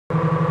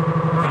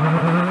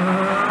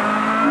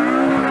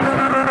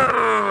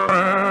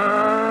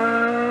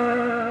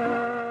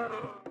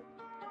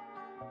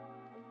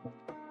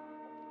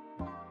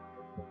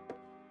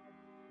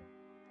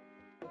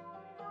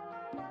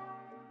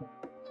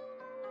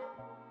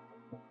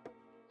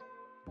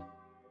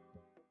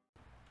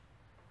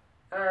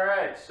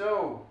Alright,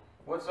 so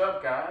what's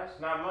up guys?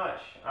 Not much.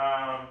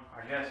 I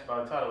guess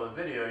by the title of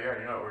the video you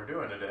already know what we're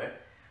doing today.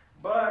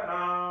 But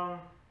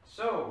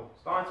so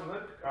installing some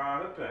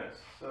hood pins.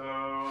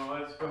 So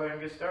let's go ahead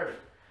and get started.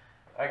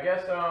 I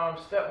guess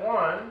step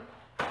one,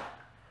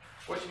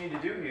 what you need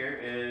to do here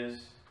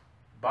is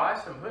buy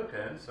some hood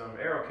pins, some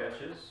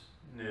AeroCatches,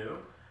 new.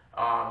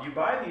 You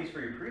buy these for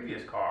your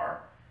previous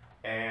car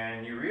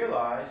and you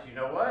realize, you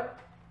know what?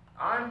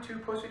 I'm too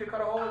pussy to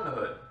cut a hole in the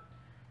hood.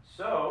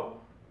 So,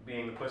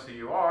 being the pussy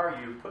you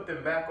are, you put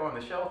them back on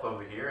the shelf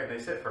over here and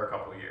they sit for a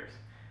couple of years.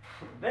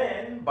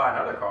 Then, buy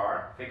another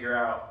car, figure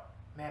out,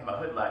 man, my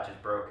hood latch is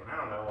broken. I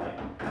don't know, like,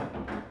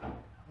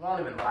 it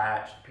won't even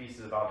latch, the piece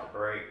is about to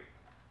break.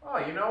 Oh,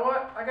 you know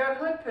what? I got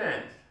hood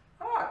pins.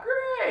 Oh,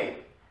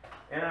 great!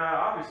 And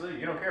obviously,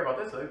 you don't care about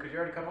this hood because you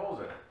already cut holes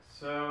in it.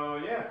 So,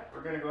 yeah,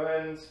 we're going to go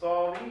ahead and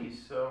install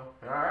these. So,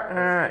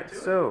 alright,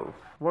 so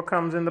what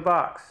comes in the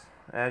box?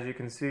 As you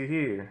can see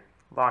here,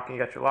 you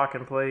got your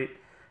locking plate.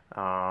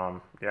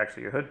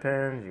 Your hood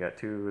pins, you got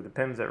two of the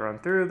pins that run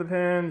through the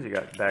pins, you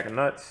got a bag of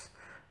nuts,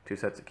 two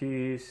sets of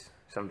keys,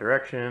 some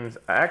directions.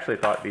 I actually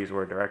thought these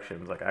were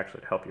directions, like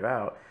actually to help you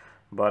out,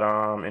 but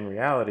in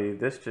reality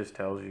this just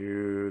tells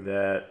you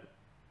that,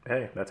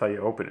 hey, that's how you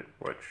open it,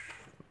 which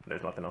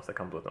there's nothing else that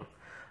comes with them.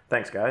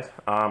 Thanks guys.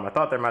 I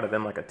thought there might have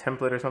been like a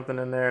template or something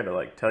in there to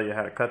like tell you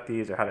how to cut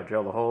these or how to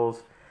drill the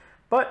holes,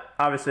 but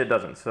obviously it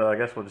doesn't, so I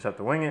guess we'll just have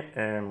to wing it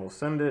and we'll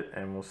send it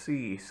and we'll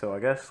see. So I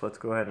guess let's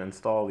go ahead and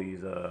install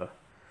these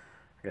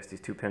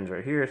these two pins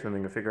right here so then we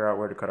can figure out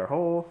where to cut our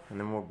hole and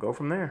then we'll go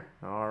from there.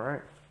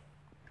 Alright.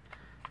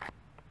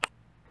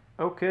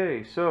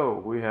 Okay,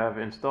 so we have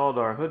installed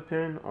our hood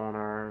pin on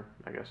our,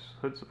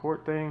 hood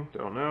support thing.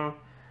 Don't know.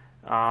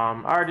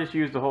 I just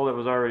used the hole that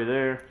was already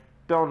there.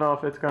 Don't know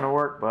if it's going to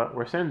work, but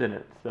we're sending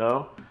it.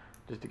 So,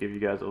 just to give you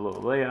guys a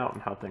little layout on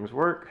how things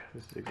work,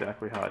 this is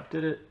exactly how I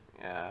did it.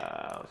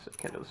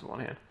 Can't do this in one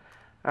hand.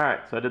 Alright,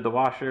 so I did the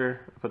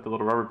washer, I put the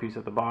little rubber piece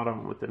at the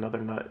bottom with another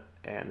nut,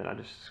 and then I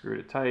just screwed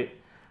it tight.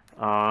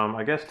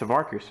 I guess to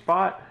mark your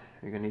spot,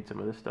 you're gonna need some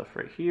of this stuff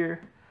right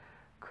here.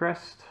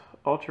 Crest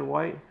Ultra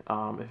White.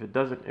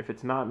 If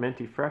it's not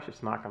minty fresh,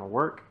 it's not gonna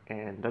work,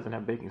 and doesn't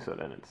have baking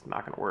soda in it, it's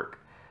not gonna work.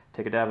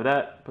 Take a dab of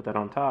that, put that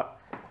on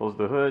top, close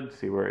the hood,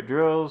 see where it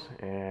drills,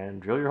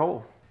 and drill your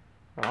hole.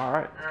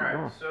 Alright,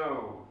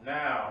 so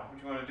now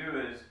what you want to do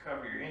is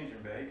cover your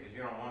engine bay because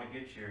you don't want to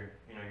get your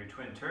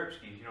twin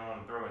Terpskis. You don't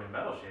want to throw any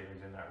metal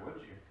shavings in there,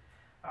 would you?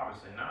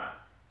 Obviously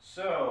not.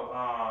 So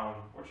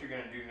what you're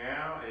going to do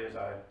now is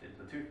I did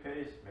the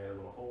toothpaste, made a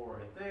little hole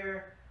right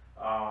there.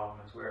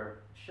 That's where it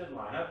should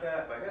line up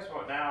at. But guess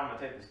what? Now I'm going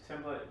to take this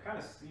template and kind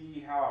of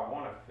see how I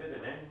want to fit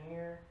it in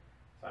here,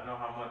 so I know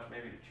how much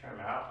maybe to trim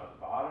out at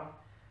the bottom.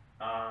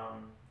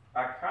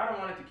 I kind of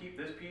wanted to keep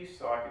this piece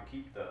so I could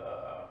keep the,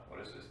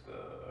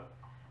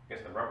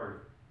 the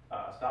rubber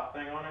stop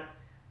thing on it,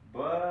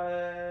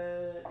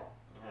 but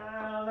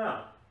I don't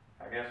know.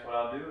 I guess what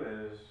I'll do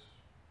is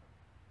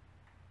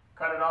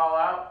cut it all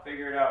out,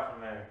 figure it out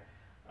from there.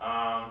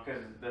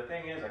 Because the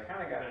thing is, I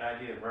kind of got an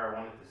idea of where I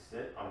want it to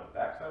sit on the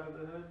back side of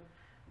the hood,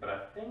 but I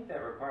think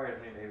that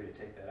requires me maybe to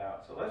take that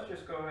out. So let's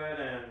just go ahead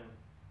and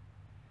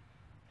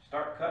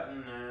start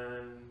cutting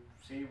and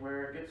see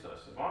where it gets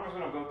us. As long as we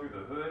don't go through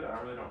the hood, I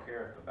really don't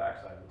care if the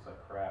backside looks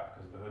like crap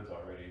because the hood's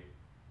already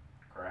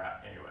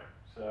crap anyway.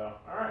 So,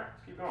 alright,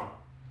 let's keep going.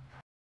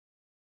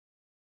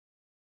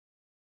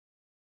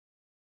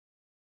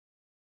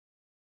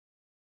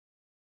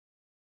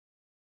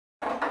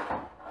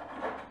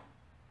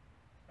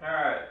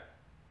 Alright,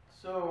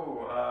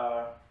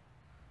 so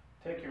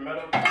take your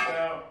metal piece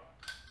out.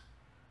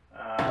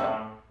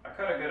 I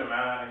cut a good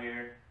amount out of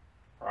here,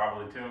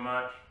 probably too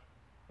much.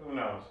 Who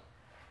knows?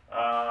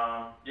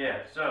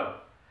 Yeah, so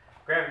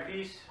grab your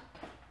piece.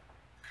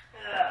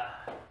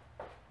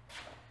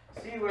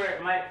 See where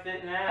it might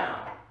fit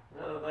now.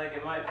 Does it look like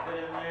it might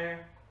fit in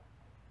there?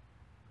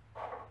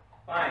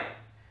 Fine.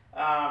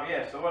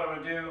 Yeah, so what I'm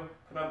going to do,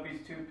 put a piece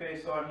of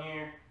toothpaste on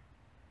here,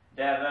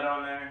 dab that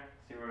on there,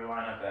 see where we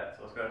line up at.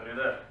 So let's go ahead and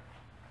do that.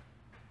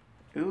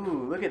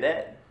 Ooh, look at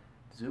that.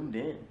 Zoomed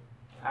in.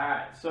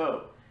 Alright,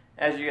 so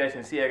as you guys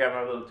can see, I got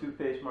my little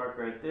toothpaste mark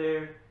right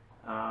there.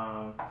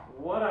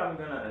 What I'm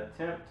going to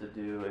attempt to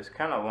do is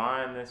kind of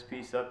line this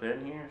piece up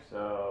in here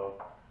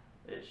so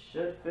it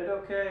should fit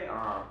okay.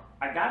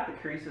 I got the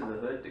crease of the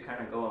hood to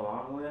kind of go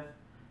along with,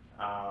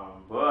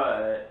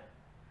 but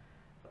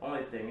the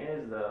only thing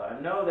is though, I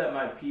know that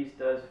my piece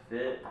does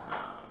fit.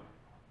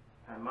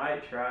 I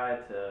might try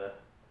to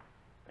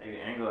maybe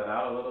angle it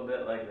out a little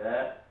bit like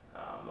that.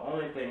 The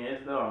only thing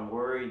is though, I'm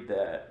worried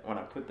that when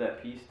I put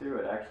that piece through,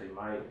 it actually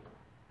might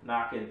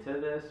knock into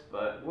this,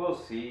 but we'll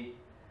see.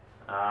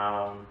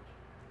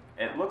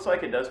 It looks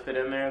like it does fit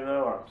in there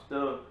though. I'm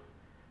still,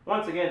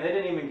 once again, they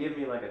didn't even give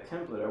me like a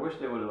template. I wish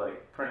they would have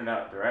like printed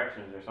out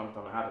directions or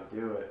something on how to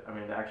do it. I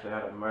mean, actually how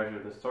to measure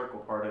the circle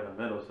part in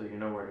the middle so you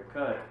know where to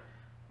cut.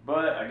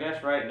 But I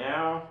guess right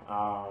now,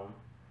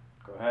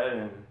 go ahead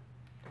and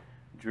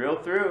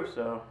drill through.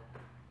 So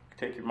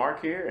take your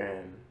mark here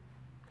and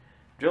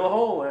drill a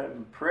hole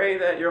and pray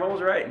that your hole's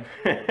right.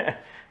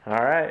 All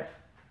right.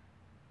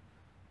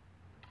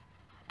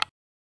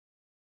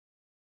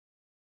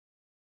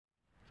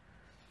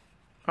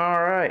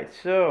 All right,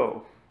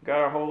 so got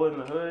our hole in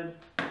the hood.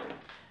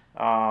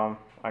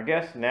 I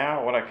guess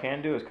now what I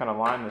can do is kind of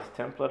line this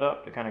template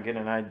up to kind of get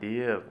an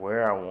idea of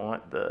where I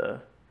want the,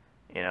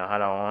 how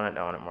do I want it?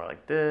 I want it more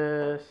like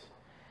this.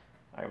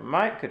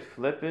 I could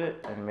flip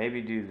it and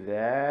maybe do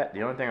that.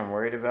 The only thing I'm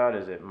worried about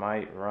is it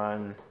might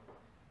run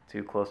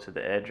too close to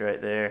the edge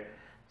right there.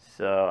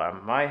 So I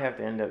might have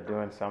to end up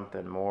doing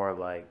something more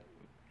like,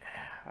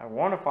 I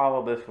want to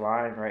follow this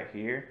line right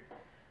here.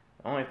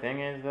 The only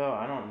thing is though,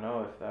 I don't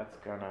know if that's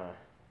gonna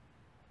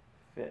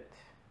fit.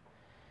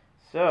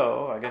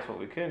 So I guess what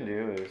we can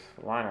do is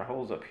line our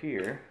holes up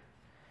here,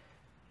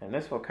 and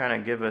this will kind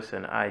of give us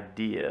an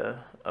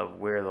idea of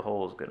where the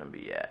hole is gonna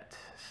be at.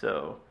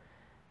 So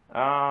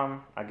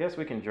I guess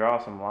we can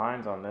draw some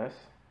lines on this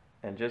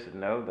and just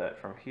know that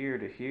from here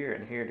to here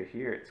and here to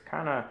here, it's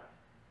kind of,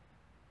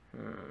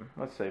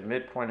 let's say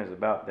midpoint is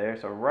about there.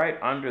 So right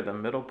under the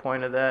middle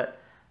point of that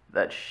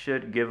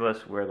should give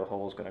us where the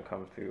hole is going to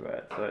come through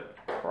at. So it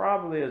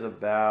probably is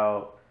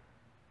about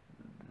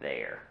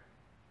there.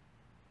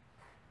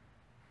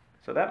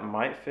 So that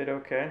might fit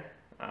okay.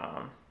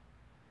 I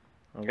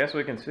guess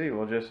we can see.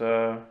 We'll just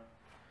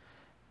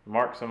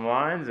mark some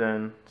lines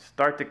and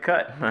start to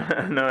cut.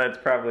 I know that's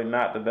probably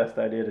not the best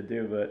idea to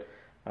do, but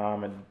I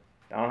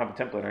don't have a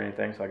template or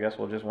anything, so I guess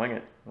we'll just wing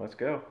it. Let's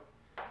go.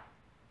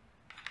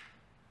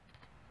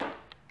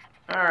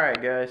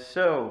 Alright guys,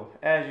 so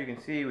as you can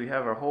see, we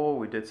have our hole.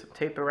 We did some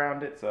tape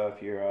around it, so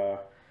if your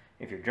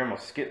Dremel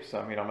skips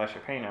some, you don't mess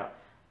your paint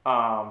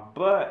out.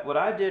 But what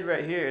I did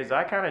right here is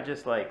I kind of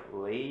just like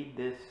laid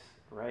this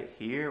right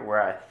here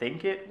where I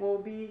think it will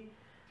be,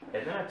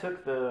 and then I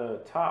took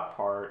the top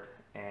part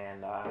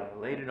and I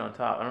laid it on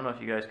top. I don't know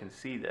if you guys can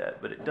see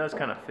that, but it does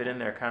kind of fit in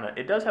there.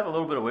 It does have a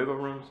little bit of wiggle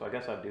room, so I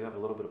guess I do have a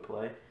little bit of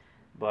play.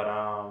 But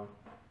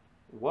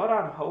what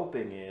I'm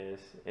hoping is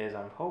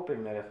I'm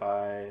hoping that if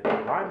I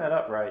line that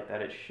up right,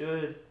 that it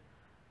should,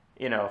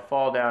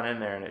 fall down in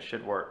there and it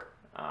should work.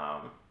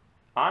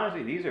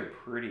 Honestly, these are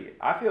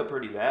I feel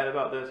pretty bad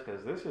about this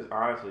because this is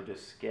honestly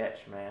just sketch,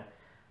 man.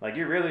 Like,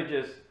 you're really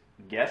just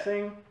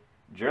guessing,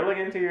 drilling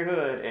into your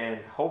hood, and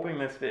hoping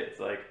this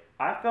fits. Like,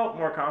 I felt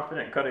more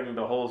confident cutting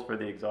the holes for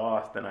the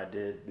exhaust than I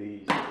did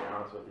these, to be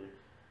honest with you.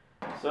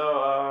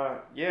 So,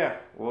 yeah,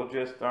 we'll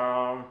just,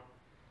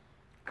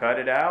 cut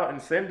it out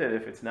and send it.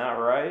 If it's not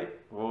right,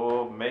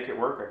 we'll make it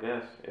work, I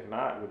guess. If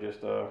not, we'll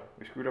just,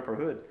 we screwed up our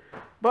hood.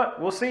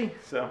 But we'll see,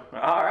 so,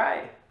 all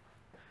right.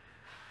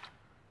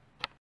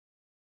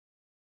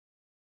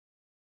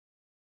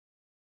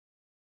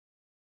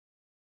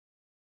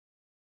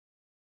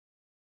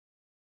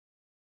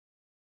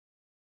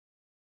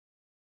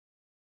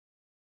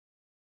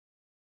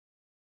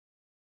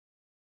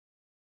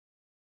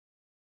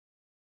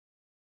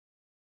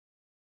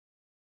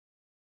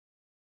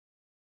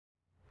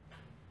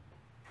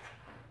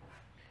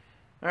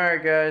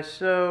 Alright guys,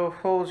 so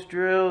holes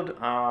drilled.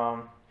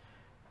 I'm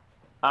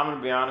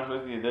gonna be honest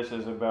with you, this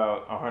is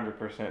about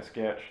 100%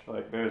 sketch.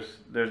 Like, there's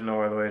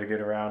no other way to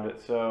get around it.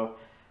 So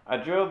I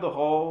drilled the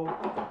hole.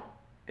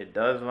 It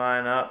does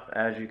line up.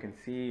 As you can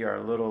see,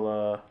 our little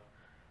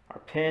our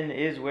pin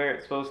is where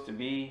it's supposed to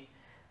be.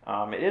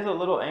 It is a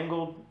little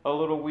angled, a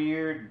little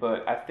weird,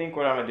 but I think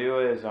what I'm gonna do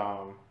is,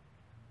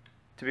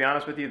 to be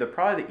honest with you,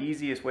 probably the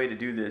easiest way to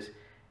do this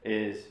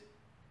is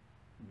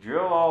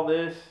drill all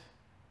this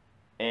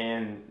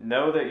and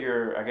know that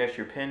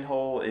your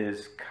pinhole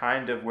is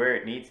kind of where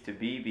it needs to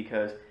be,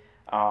 because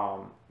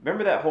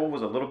remember that hole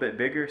was a little bit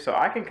bigger, so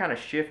I can kind of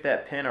shift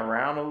that pin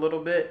around a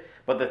little bit,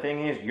 but the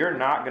thing is, you're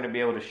not going to be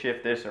able to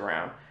shift this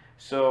around.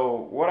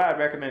 So what I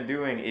recommend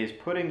doing is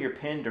putting your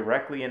pin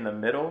directly in the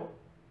middle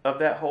of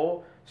that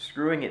hole,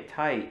 screwing it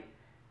tight,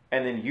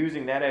 and then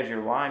using that as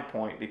your line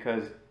point,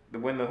 because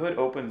when the hood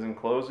opens and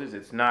closes,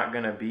 it's not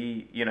going to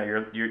be,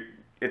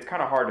 it's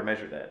kind of hard to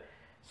measure that.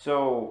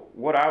 So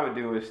what I would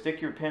do is stick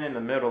your pin in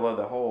the middle of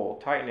the hole,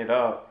 tighten it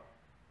up,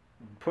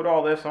 put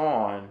all this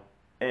on,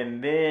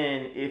 and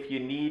then if you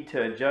need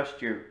to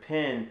adjust your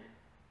pin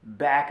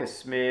back a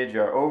smidge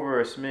or over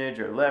a smidge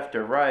or left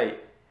or right,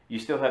 you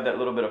still have that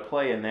little bit of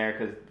play in there,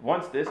 because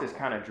once this is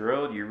kind of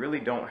drilled, you really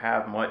don't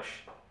have much,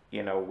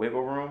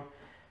 wiggle room.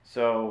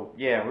 So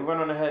yeah, we went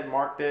on ahead and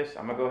marked this.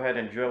 I'm gonna go ahead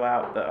and drill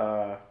out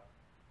the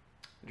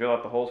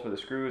holes for the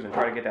screws and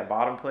try to get that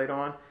bottom plate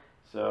on.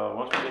 So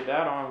once we get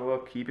that on, we'll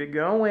keep it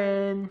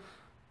going.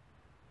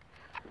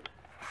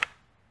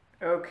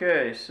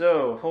 Okay,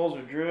 so holes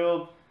are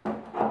drilled,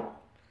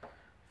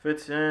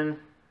 fits in.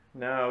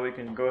 Now we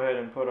can go ahead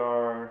and put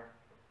our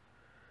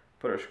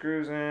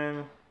screws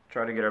in,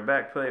 try to get our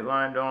back plate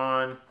lined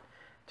on,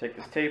 take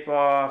this tape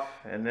off,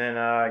 and then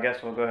I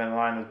guess we'll go ahead and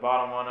line this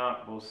bottom one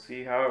up. We'll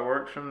see how it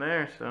works from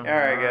there. So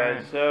alright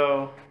guys,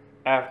 so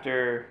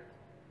after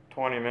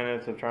 20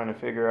 minutes of trying to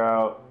figure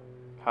out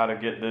how to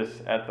get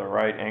this at the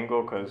right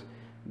angle, because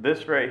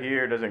this right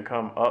here doesn't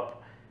come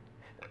up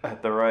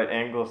at the right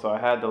angle, so I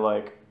had to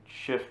like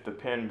shift the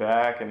pin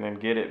back and then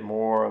get it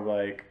more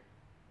like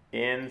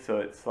in, so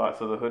it slots,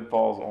 so the hood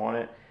falls on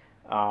it.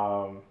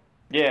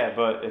 Yeah,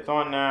 but it's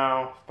on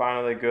now.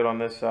 Finally good on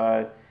this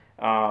side.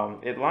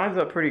 It lines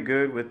up pretty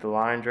good with the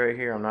lines right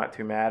here. I'm not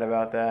too mad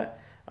about that.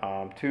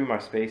 Too, my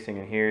spacing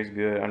in here is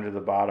good. Under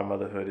the bottom of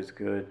the hood is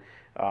good.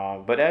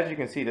 But as you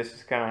can see, this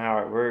is kind of how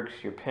it works.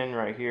 Your pin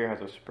right here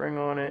has a spring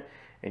on it,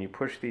 and you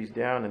push these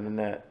down, and then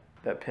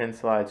that pin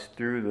slides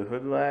through the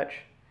hood latch,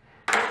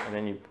 and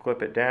then you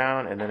clip it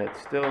down, and then it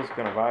still is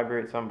going to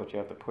vibrate some, but you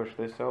have to push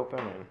this open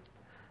and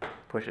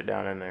push it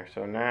down in there.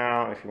 So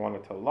now, if you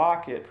wanted to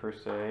lock it per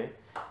se,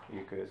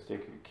 you could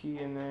stick your key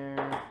in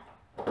there,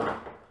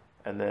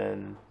 and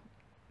then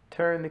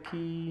turn the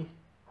key,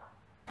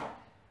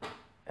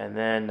 and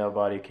then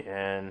nobody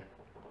can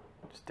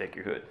stick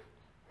your hood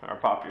or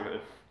pop your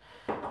hood.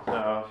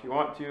 So if you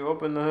want to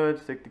open the hood,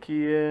 stick the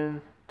key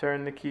in,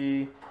 turn the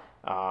key,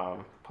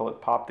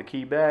 pop the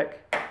key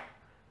back,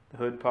 the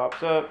hood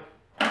pops up,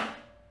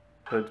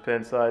 hood's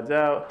pin slides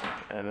out,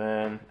 and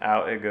then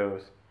out it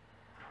goes.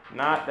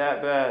 Not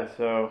that bad.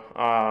 So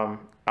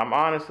I'm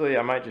honestly,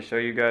 I might just show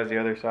you guys the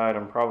other side.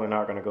 I'm probably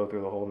not going to go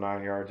through the whole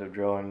 9 yards of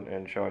drilling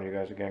and showing you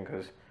guys again,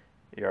 because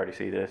you already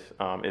see this.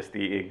 It's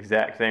the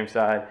exact same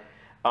side.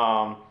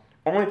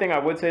 Only thing I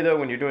would say though,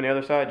 when you're doing the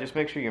other side, just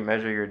make sure you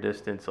measure your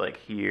distance like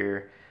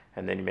here,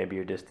 and then maybe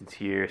your distance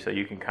here, so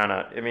you can kind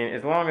of, I mean,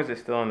 as long as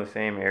it's still in the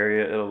same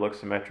area, it'll look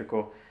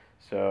symmetrical.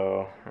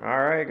 So,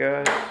 alright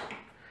guys,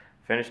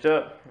 finished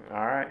up.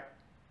 Alright,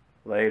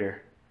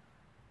 later.